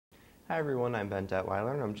Hi everyone, I'm Ben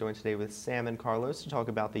Detweiler and I'm joined today with Sam and Carlos to talk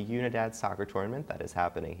about the UNIDAD soccer tournament that is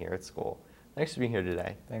happening here at school. Thanks for being here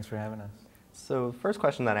today. Thanks for having us. So first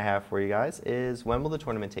question that I have for you guys is, when will the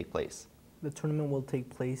tournament take place? The tournament will take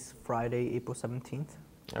place Friday, April 17th.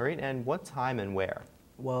 All right, and what time and where?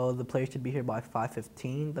 Well, the players should be here by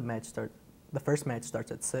 5:15. The first match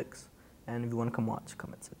starts at 6, and if you want to come watch,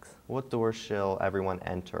 come at 6. What doors shall everyone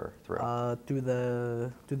enter through? Through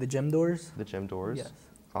the gym doors. The gym doors? Yes.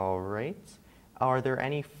 All right. Are there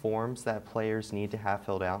any forms that players need to have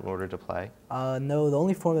filled out in order to play? No, the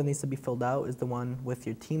only form that needs to be filled out is the one with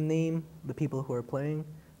your team name, the people who are playing,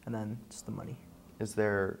 and then just the money. Is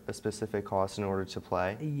there a specific cost in order to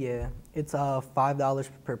play? Yeah, it's $5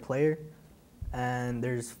 per player, and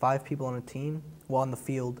there's 5 people on a team, well, on the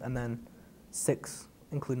field, and then 6,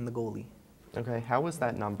 including the goalie. Okay, how was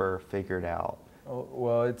that number figured out? Oh,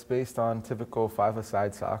 well, it's based on typical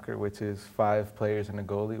five-a-side soccer, which is 5 players and a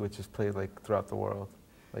goalie, which is played like throughout the world,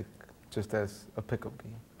 like just as a pickup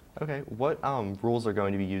game. Okay, what rules are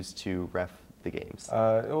going to be used to ref the games?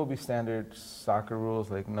 It will be standard soccer rules,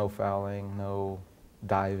 like no fouling, no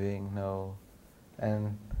diving,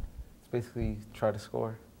 and it's basically try to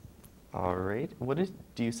score. All right,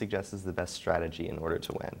 do you suggest is the best strategy in order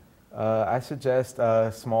to win? I suggest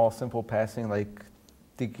small, simple passing, like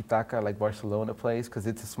tiki-taka, like Barcelona plays, because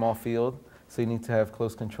it's a small field, so you need to have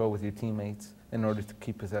close control with your teammates in order to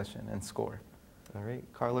keep possession and score. All right,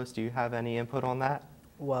 Carlos, do you have any input on that?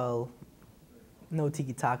 Well, no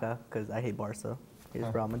tiki-taka, because I hate Barca.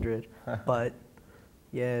 Here's Real Madrid. But,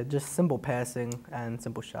 yeah, just simple passing and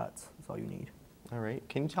simple shots. That's all you need. All right,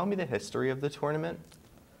 can you tell me the history of the tournament?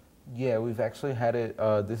 Yeah, we've actually had it,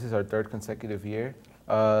 this is our 3rd consecutive year.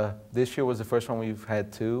 This year was the first one we've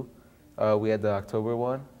had 2. We had the October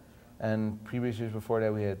one, and previous years before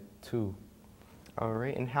that we had 2. All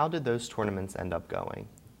right, and how did those tournaments end up going?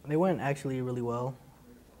 They went actually really well.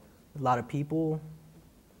 A lot of people,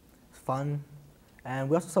 it's fun, and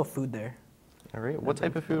we also sell food there. All right, what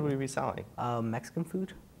type of food will we be selling? Mexican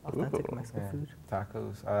food, authentic Ooh. Mexican food.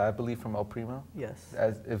 Tacos, I believe from El Primo, Yes.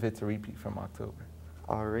 as if it's a repeat from October.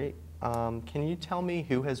 All right, can you tell me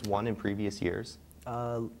who has won in previous years?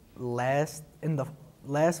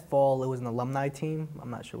 Last fall, it was an alumni team. I'm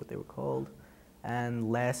not sure what they were called.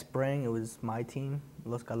 And last spring, it was my team,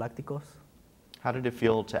 Los Galacticos. How did it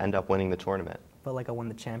feel to end up winning the tournament? Felt like I won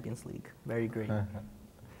the Champions League. Very great.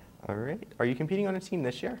 All right, are you competing on a team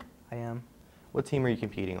this year? I am. What team are you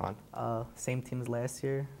competing on? Same team as last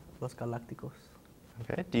year, Los Galacticos.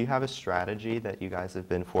 Okay, do you have a strategy that you guys have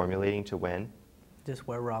been formulating to win? Just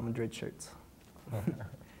wear Real Madrid shirts.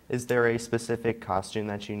 Is there a specific costume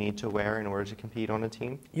that you need to wear in order to compete on a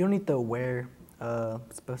team? You don't need to wear a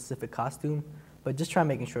specific costume, but just try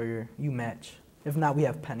making sure you match. If not, we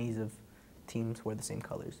have pennies of teams wear the same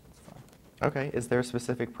colors. It's fine. Okay, is there a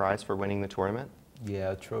specific prize for winning the tournament?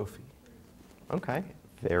 Yeah, a trophy. Okay,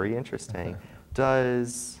 very interesting.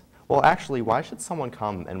 Well, actually, why should someone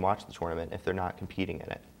come and watch the tournament if they're not competing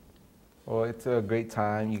in it? Well, it's a great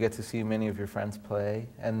time. You get to see many of your friends play,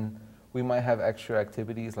 and we might have extra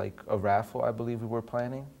activities like a raffle, I believe we were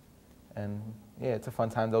planning. And yeah, it's a fun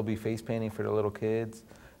time. There'll be face painting for the little kids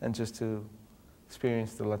and just to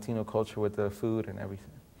experience the Latino culture with the food and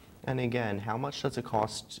everything. And again, how much does it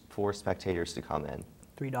cost for spectators to come in?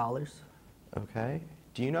 $3. Okay.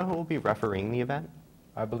 Do you know who will be refereeing the event?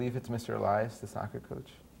 I believe it's Mr. Elias, the soccer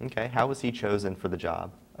coach. Okay, how was he chosen for the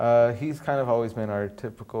job? He's kind of always been our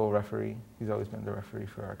typical referee. He's always been the referee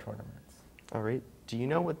for our tournaments. All right. Do you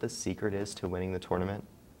know what the secret is to winning the tournament?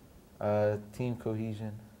 Team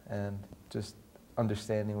cohesion and just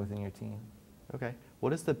understanding within your team. Okay.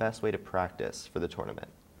 What is the best way to practice for the tournament?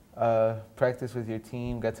 Practice with your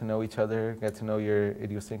team, get to know each other, get to know your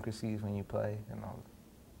idiosyncrasies when you play and all.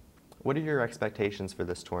 What are your expectations for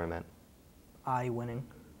this tournament? Winning.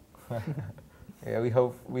 Yeah, we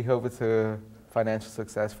hope it's a financial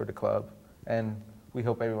success for the club, and we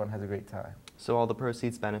hope everyone has a great time. So all the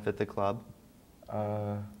proceeds benefit the club?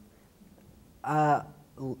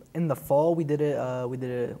 In the fall, we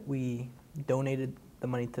donated the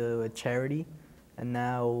money to a charity, and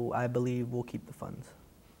now I believe we'll keep the funds.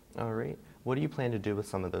 All right. What do you plan to do with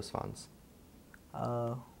some of those funds?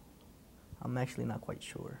 I'm actually not quite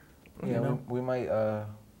sure. Yeah, you know?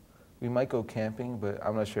 we might go camping, but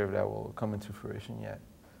I'm not sure if that will come into fruition yet.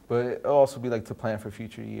 But it'll also be like to plan for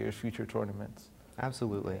future years, future tournaments.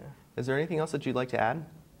 Absolutely. Yeah. Is there anything else that you'd like to add?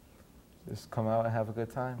 Just come out and have a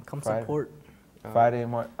good time. Come support. Friday,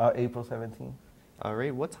 April 17th. All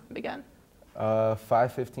right. What time again?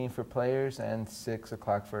 5:15 for players and 6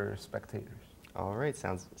 o'clock for spectators. All right.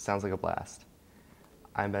 Sounds like a blast.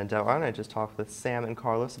 I'm Ben Delron, and I just talked with Sam and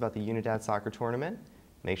Carlos about the UNIDAD soccer tournament.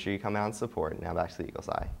 Make sure you come out and support. Now back to the Eagles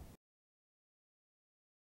Eye.